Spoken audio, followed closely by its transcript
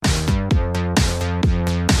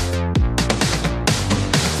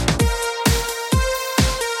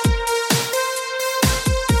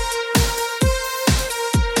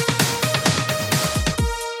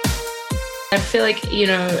feel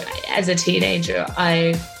like, as a teenager,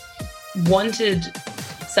 I wanted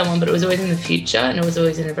someone, but it was always in the future, and it was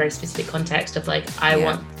always in a very specific context of like, I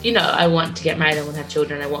want to get married, I want to have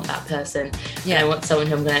children, I want that person, and I want someone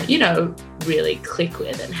who I'm going to, really click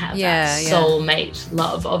with and have that soulmate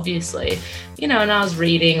love, obviously. And I was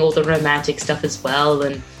reading all the romantic stuff as well,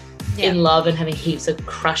 and in love and having heaps of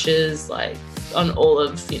crushes, like, on all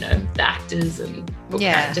of, the actors and book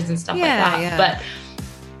characters and stuff like that. But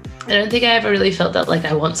I don't think I ever really felt that, like,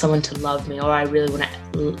 I want someone to love me, or I really want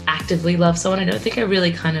to actively love someone. I don't think I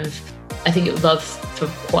really I think love for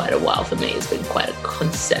quite a while for me has been quite a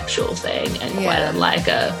conceptual thing and quite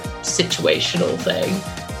a situational thing.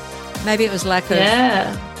 Maybe it was lack of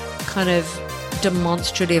kind of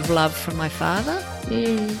demonstrative love from my father.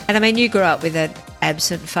 And I mean, you grew up with an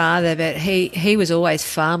absent father, but he was always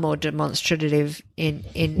far more demonstrative in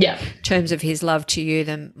terms of his love to you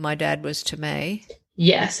than my dad was to me.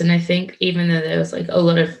 Yes, and I think even though there was like a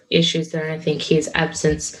lot of issues there, I think his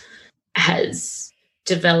absence has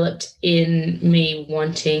developed in me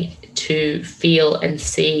wanting to feel and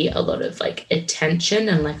see a lot of like attention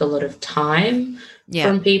and like a lot of time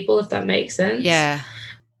from people, if that makes sense. Yeah.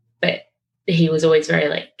 But he was always very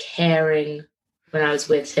like caring when I was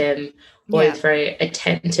with him, always very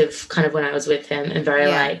attentive kind of when I was with him, and very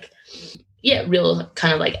real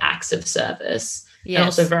kind of like acts of service. Yes. And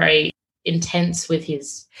also very intense with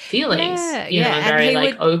his feelings, and very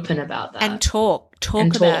like open about that, and talk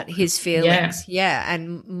about his feelings,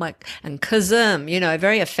 and Kazim,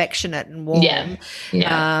 very affectionate and warm.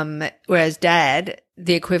 Whereas Dad,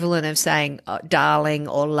 the equivalent of saying darling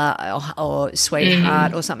or or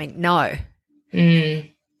sweetheart or something, no,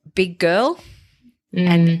 big girl.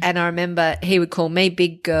 And I remember he would call me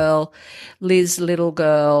big girl, Liz little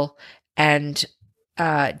girl, and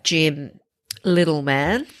Jim little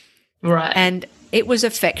man. Right. And it was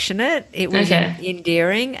affectionate, it was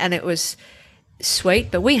endearing, and it was sweet,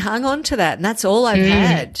 but we hung on to that, and that's all I've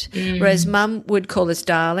had. Whereas Mum would call us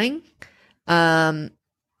darling, darling,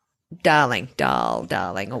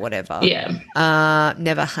 or whatever. Yeah.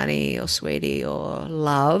 Never honey or sweetie or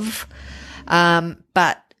love.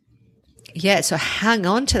 But, so hung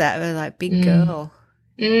on to that. We're like, big girl.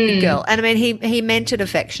 Big girl. And, I mean, he meant it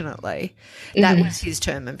affectionately. That was his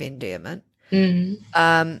term of endearment.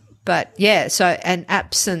 But, so an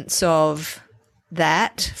absence of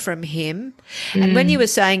that from him. And when you were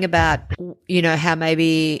saying about, how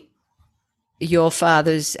maybe your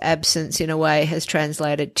father's absence in a way has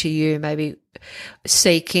translated to you maybe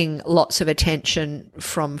seeking lots of attention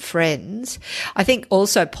from friends, I think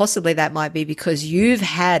also possibly that might be because you've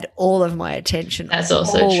had all of my attention. That's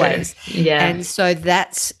also always true. Yeah. And so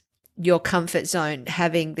that's your comfort zone,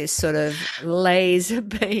 having this sort of laser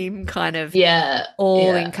beam kind of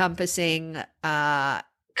all-encompassing because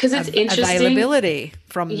it's interesting availability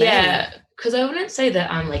from me. Yeah, because I wouldn't say that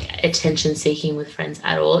I'm like attention seeking with friends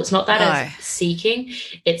at all. It's not that it's seeking;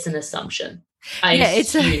 it's an assumption.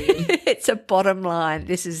 It's a bottom line.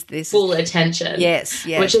 This is full attention. Yes.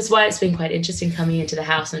 Which is why it's been quite interesting coming into the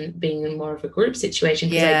house and being in more of a group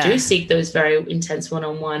situation, because I do seek those very intense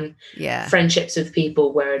one-on-one friendships with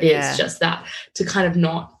people where it is just that, to kind of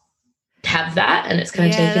not have that, and it's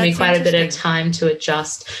kind of taken me quite a bit of time to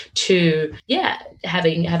adjust to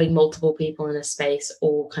having multiple people in a space,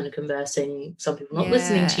 all kind of conversing, some people not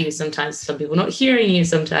listening to you sometimes, some people not hearing you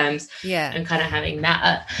sometimes, and kind of having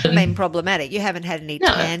that been problematic. You haven't had any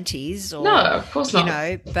tanties, or no, of course not,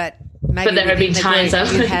 but maybe there have been times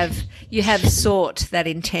you have sought that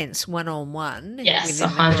intense one-on-one. Yes,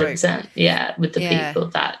 100%. With the people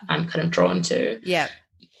that I'm kind of drawn to.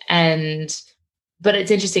 But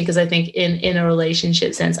it's interesting because I think in a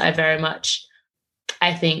relationship sense, I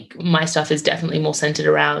think my stuff is definitely more centered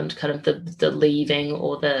around kind of the leaving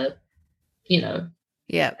or the,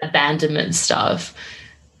 abandonment stuff.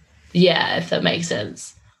 Yeah, if that makes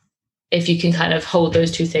sense. If you can kind of hold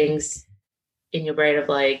those two things in your brain of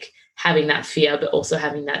like having that fear, but also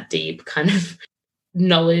having that deep kind of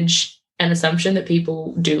knowledge and assumption that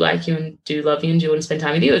people do like you and do love you and do want to spend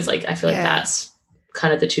time with you, it's like, I feel like that's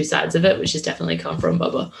kind of the two sides of it, which has definitely come from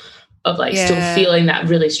Bubba, of like still feeling that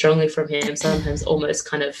really strongly from him, sometimes almost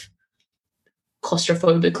kind of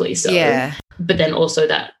claustrophobically so, but then also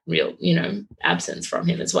that real absence from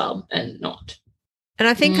him as well, and not. And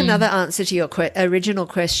I think another answer to your original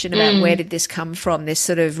question about where did this come from, this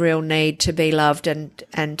sort of real need to be loved and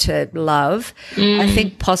to love, I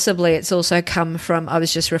think possibly it's also come from, I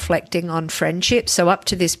was just reflecting on friendships. So up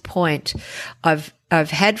to this point, I've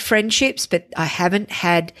had friendships, but I haven't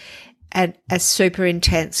had a super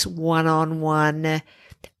intense one-on-one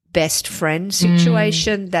best friend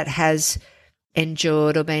situation that has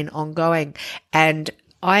endured or been ongoing. And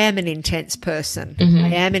I am an intense person. Mm-hmm.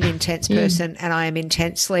 I am an intense person, and I am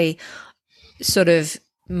intensely sort of,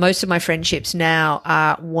 most of my friendships now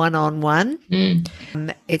are one-on-one.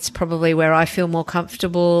 It's probably where I feel more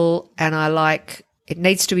comfortable, and I like, it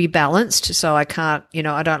needs to be balanced. So I can't,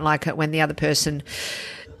 I don't like it when the other person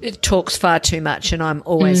talks far too much and I'm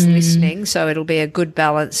always listening. So it'll be a good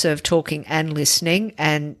balance of talking and listening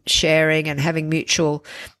and sharing and having mutual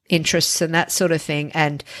interests and that sort of thing,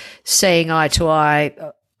 and seeing eye to eye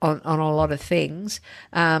on a lot of things.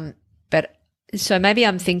 But so maybe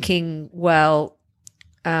I'm thinking, well,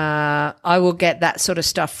 I will get that sort of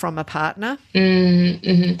stuff from a partner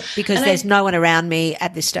because and there's no one around me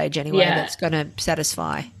at this stage anyway that's going to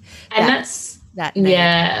satisfy. And that's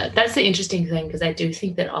the interesting thing, because I do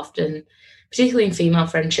think that often, particularly in female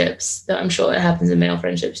friendships, though I'm sure it happens in male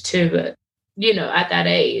friendships too, but at that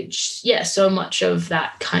age, so much of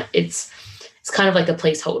that it's kind of like a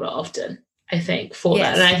placeholder often, I think, for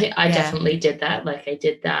that. And I think I definitely did that. Like I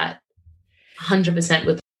did that 100%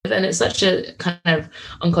 with, and it's such a kind of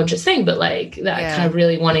unconscious thing, but like that kind of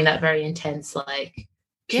really wanting that very intense like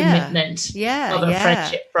commitment of a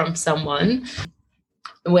friendship from someone,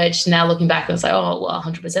 which now looking back I was like, oh well,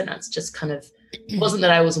 100% that's just kind of, it wasn't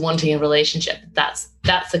that I was wanting a relationship. That's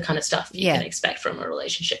the kind of stuff you can expect from a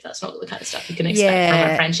relationship. That's not the kind of stuff you can expect from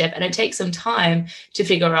a friendship. And it takes some time to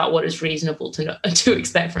figure out what is reasonable to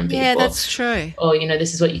expect from people. Yeah, that's true. Or,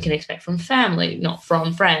 this is what you can expect from family, not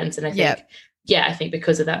from friends. And I think, I think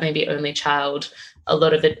because of that, maybe only child, a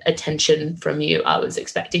lot of attention from you, I was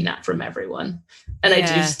expecting that from everyone. And I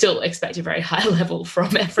do still expect a very high level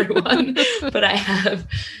from everyone, but I have,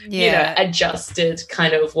 adjusted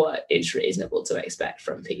kind of what is reasonable to expect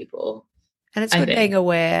from people. And it's good being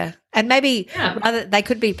aware. And maybe rather, they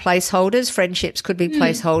could be placeholders. Friendships could be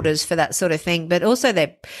placeholders for that sort of thing, but also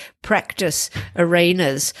they're practice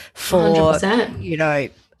arenas for,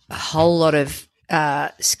 100%. A whole lot of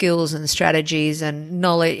skills and strategies and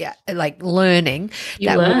knowledge, like learning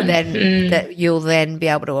that you'll then be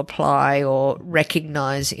able to apply or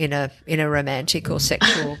recognize in a romantic or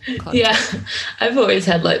sexual context. Yeah, I've always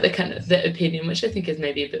had like the kind of the opinion, which I think is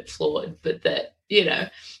maybe a bit flawed, but that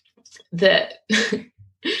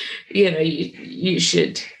you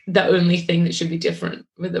should, the only thing that should be different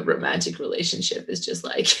with a romantic relationship is just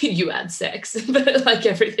like you add sex, but like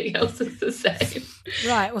everything else is the same,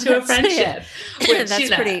 right? To a friendship, which, that's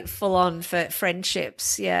pretty full on for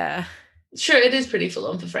friendships. Yeah, sure, it is pretty full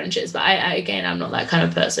on for friendships, but I again, I'm not that kind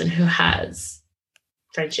of person who has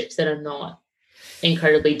friendships that are not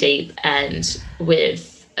incredibly deep and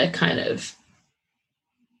with a kind of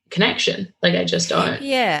connection. Like I just don't.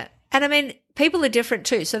 Yeah, and I mean, people are different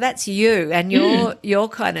too. So that's you and your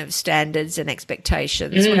kind of standards and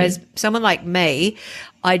expectations. Whereas someone like me,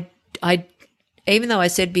 I even though I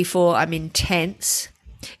said before I'm intense,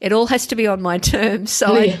 it all has to be on my terms.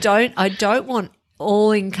 So I don't want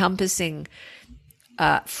all-encompassing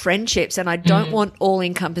friendships, and I don't want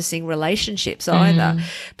all-encompassing relationships either,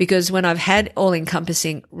 because when I've had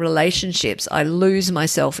all-encompassing relationships, I lose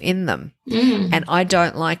myself in them, and I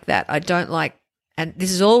don't like that. I don't like. And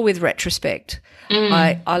this is all with retrospect.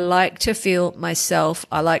 I like to feel myself.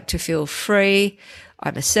 I like to feel free.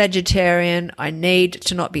 I'm a Sagittarian. I need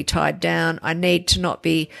to not be tied down. I need to not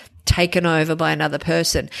be taken over by another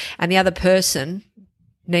person. And the other person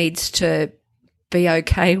needs to be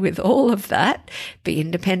okay with all of that, be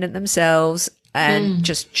independent themselves, and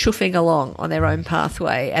just chuffing along on their own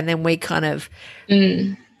pathway. And then we kind of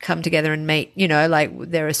come together and meet, like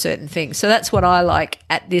there are certain things. So that's what I like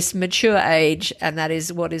at this mature age, and that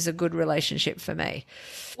is what is a good relationship for me.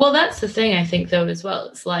 Well, that's the thing, I think, though, as well.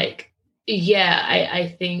 It's like,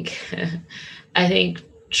 I think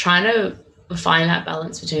trying to find that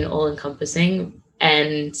balance between all-encompassing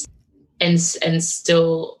and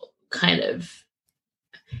still kind of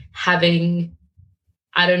having,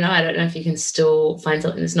 I don't know if you can still find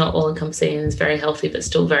something that's not all-encompassing and is very healthy but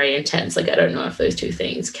still very intense. Like, I don't know if those two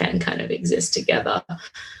things can kind of exist together.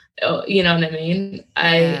 You know what I mean?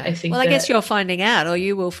 I think I guess you're finding out, or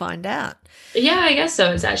you will find out. Yeah, I guess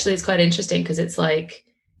so. It's quite interesting, because it's like,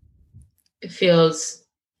 it feels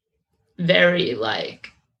very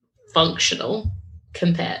like functional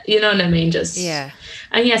compared, you know what I mean? Just, and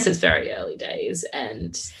yes, it's very early days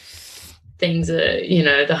and things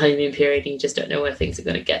are, the honeymoon period, and you just don't know where things are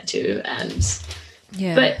going to get to.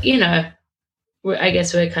 But, I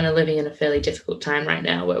guess we're kind of living in a fairly difficult time right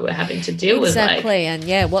now where we're having to deal with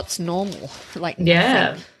and what's normal, like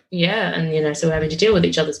nothing. And so we're having to deal with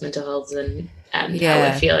each other's mental health and how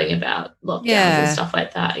we're feeling about lockdowns and stuff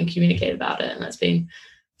like that, and communicate about it. And that's been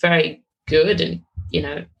very good and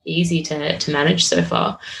easy to manage so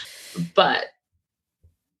far. But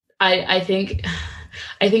I think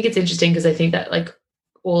it's interesting because I think that like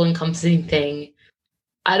all-encompassing thing,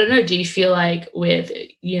 I don't know, do you feel like with,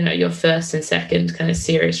 your first and second kind of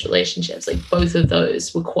serious relationships, like both of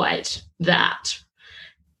those were quite that,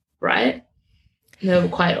 right? They were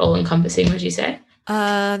quite all-encompassing, would you say?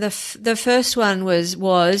 The first one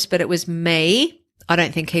was, but it was me. I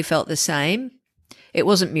don't think he felt the same. It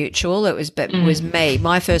wasn't mutual. It was me.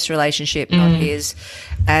 My first relationship, not his.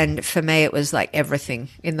 And for me, it was like everything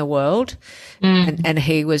in the world. And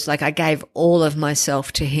he was like, I gave all of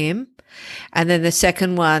myself to him. And then the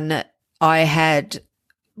second one, I had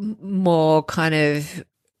more kind of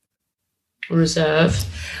reserve.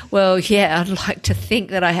 Well, yeah, I'd like to think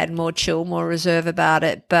that I had more chill, more reserve about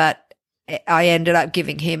it, but I ended up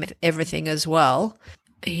giving him everything as well.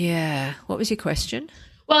 Yeah. What was your question?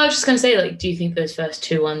 Well, I was just going to say, like, do you think those first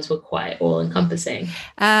two ones were quite all-encompassing?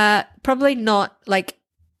 Probably not, like,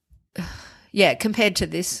 yeah, compared to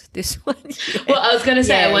this one. Yeah. Well, I was going to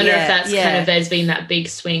say, I wonder if that's kind of, there's been that big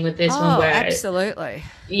swing with this one where absolutely.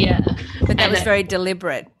 But that was very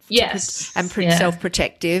deliberate. Yes. And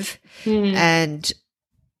self-protective. And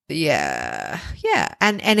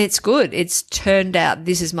and it's good. It's turned out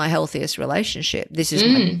this is my healthiest relationship. This is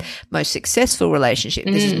my most successful relationship.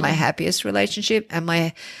 This is my happiest relationship, and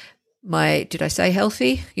my did I say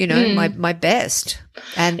healthy? My best,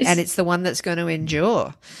 and it's the one that's going to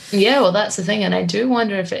endure. Yeah, well, that's the thing, and I do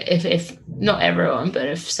wonder if not everyone, but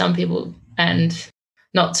if some people, and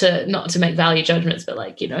not to make value judgments, but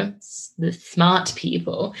like the smart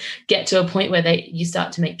people get to a point where you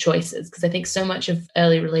start to make choices, because I think so much of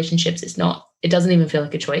early relationships it doesn't even feel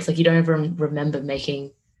like a choice. Like you don't ever remember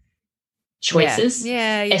making choices.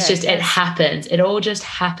 It's just it happens. It all just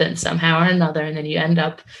happens somehow or another, and then you end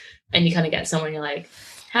up and you kind of get somewhere you're like,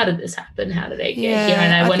 how did this happen? How did I get here?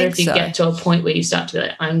 And I wonder if you get to a point where you start to be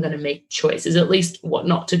like, I'm going to make choices, at least what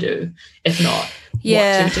not to do, if not what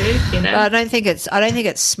to do. I don't think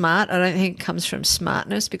it's smart. I don't think it comes from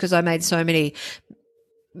smartness, because I made so many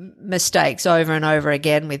mistakes over and over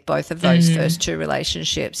again with both of those first two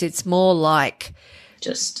relationships. It's more like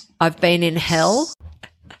just I've been in hell.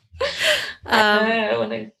 I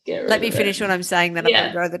want to get rid Let me finish what I'm saying, then I'm going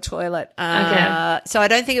to go to the toilet. Okay. So I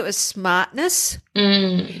don't think it was smartness.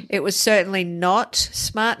 It was certainly not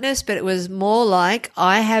smartness, but it was more like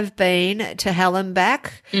I have been to hell and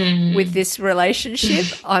back with this relationship.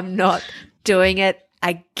 I'm not doing it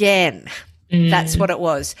again. That's what it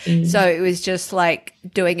was. So it was just like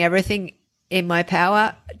doing everything in my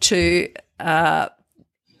power to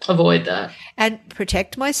avoid that and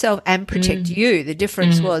protect myself and protect you. The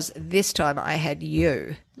difference was this time I had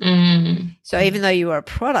you. So even though you were a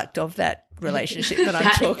product of that relationship that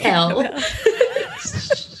I'm talking about,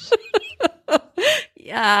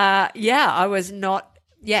 I was not.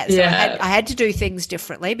 I had to do things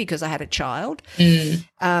differently because I had a child.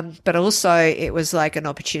 But also it was like an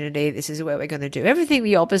opportunity. This is where we're going to do everything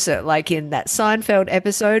the opposite, like in that Seinfeld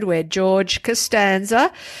episode where George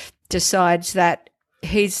Costanza decides that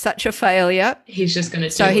he's such a failure. He's just going to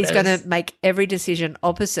do so he's going to make every decision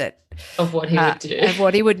opposite of what he would do, of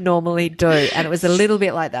what he would normally do. And it was a little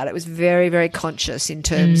bit like that. It was very, very conscious in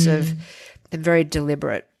terms of and very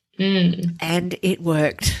deliberate. And it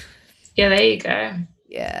worked. Yeah, there you go.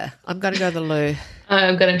 Yeah, I'm going to go to the loo.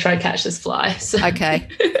 I'm going to try catch this fly. So. Okay.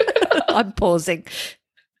 I'm pausing.